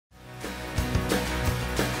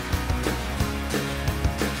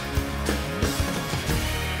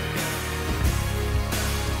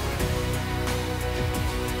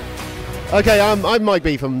Okay, I'm Mike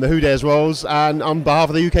B from the Who Dares Rolls, and on behalf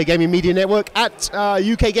of the UK Gaming Media Network at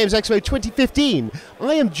UK Games Expo 2015,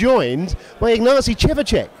 I am joined by Ignacy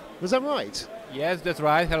Trzewiczek. Was that right? Yes, that's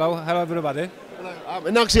right. Hello everybody. Hello.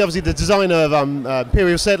 Ignacy, obviously the designer of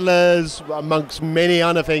Imperial Settlers, amongst many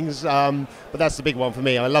other things, but that's the big one for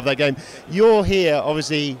me. I love that game. You're here,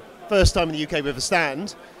 obviously, first time in the UK with a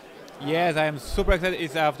stand. Yes, I am super excited.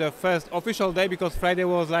 It's after first official day because Friday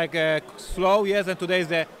was like slow, yes, and today is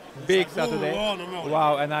the big Saturday.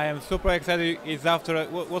 Wow, and I am super excited. It's after,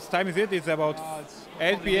 what time is it? It's about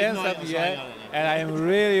 8 p.m. Yeah, and I am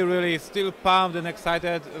really still pumped and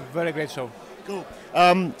excited. Very great show. Cool.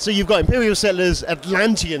 So you've got Imperial Settlers,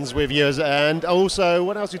 Atlanteans with you, and also,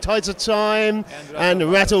 what else? Tides of Time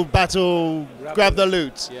and Rattle Battle, Grab the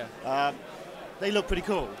Loot. Yeah. They look pretty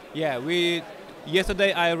cool. Yeah,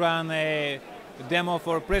 yesterday I ran a demo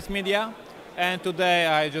for press media, and today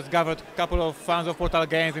I just gathered a couple of fans of Portal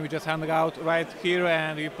Games and we just hung out right here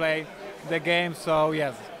and we play the game. So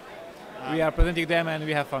yes, we are presenting them and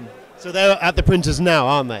we have fun. So they're at the printers now,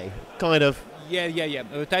 aren't they? Kind of. Yeah.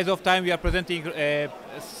 Tides of Time, we are presenting a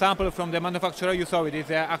sample from the manufacturer. You saw it. It's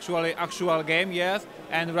an actual game, yes.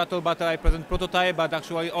 And Rattle Battle, I present prototype, but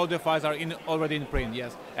actually all the files are already in print,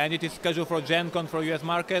 yes. And it is scheduled for Gen Con for US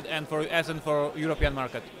market and for US and for European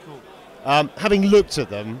market. Cool. Having looked at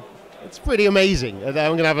them, it's pretty amazing. I'm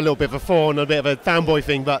going to have a little bit of a fawn, a bit of a fanboy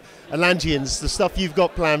thing, but Atlanteans, the stuff you've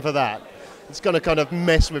got planned for that, it's going to kind of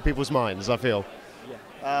mess with people's minds, I feel.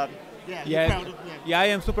 Yeah, I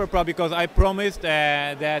am super proud because I promised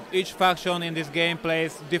that each faction in this game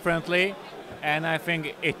plays differently, and I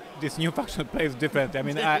think this new faction plays different. I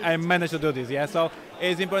mean, I managed to do this, yeah. So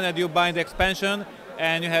it's important that you buy the expansion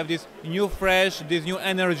and you have this new this new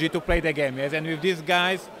energy to play the game, yes. And with these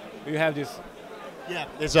guys, you have this. Yeah,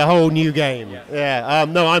 it's a whole new game. Yeah.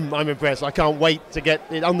 No, I'm impressed. I can't wait to get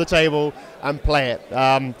it on the table and play it.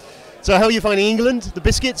 So how are you finding England? The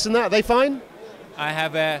biscuits and that, are they fine? I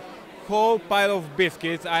have a whole pile of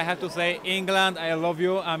biscuits. I have to say, England, I love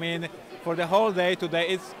you. I mean, for the whole day today,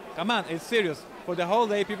 it's serious. For the whole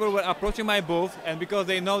day, people were approaching my booth, and because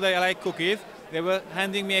they know that I like cookies, they were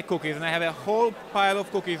handing me cookies, and I have a whole pile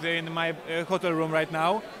of cookies in my hotel room right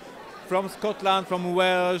now. From Scotland, from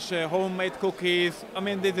Welsh, homemade cookies. I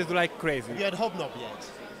mean, this is like crazy. You had hobnob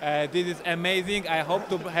yet? This is amazing. I hope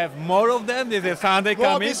to have more of them. This is Sunday more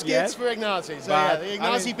coming. Biscuits yes. for Ignacy. So yeah, the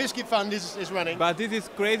Ignacy Biscuit Fund is running. But this is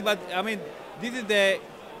crazy. But I mean, this is the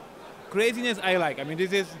craziness I like. I mean,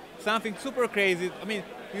 this is something super crazy. I mean,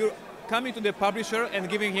 you're coming to the publisher and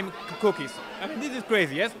giving him cookies. I mean, this is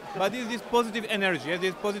crazy, yes? But this is this positive energy, yes?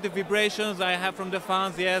 These positive vibrations I have from the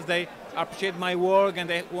fans, yes? They appreciate my work and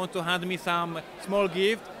they want to hand me some small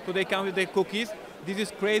gift, so they come with the cookies. This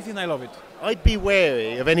is crazy and I love it. I'd be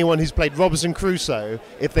wary of anyone who's played Robinson Crusoe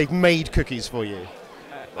if they've made cookies for you.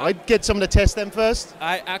 I'd get someone to test them first.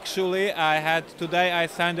 Today I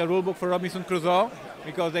signed a rulebook for Robinson Crusoe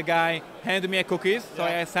because the guy handed me cookies, so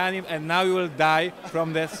I signed him, and now you will die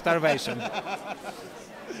from the starvation.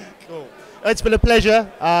 Cool. It's been a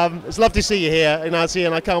pleasure. It's lovely to see you here, Ignacy,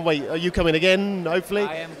 and I can't wait. Are you coming again, hopefully?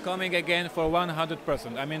 I am coming again for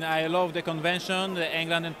 100%. I mean, I love the convention.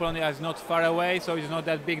 England and Poland is not far away, so it's not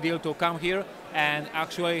that big deal to come here. And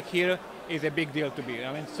actually here is a big deal to be.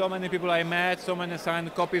 I mean, so many people I met, so many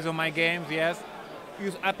signed copies of my games, yes.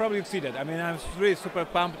 I probably succeeded. I mean, I'm really super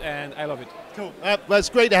pumped and I love it. Cool. Well, it's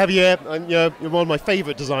great to have you here. And you're one of my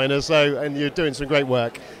favourite designers, and you're doing some great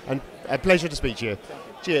work. And a pleasure to speak to you.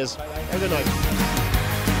 Cheers. Bye-bye. Have a good night.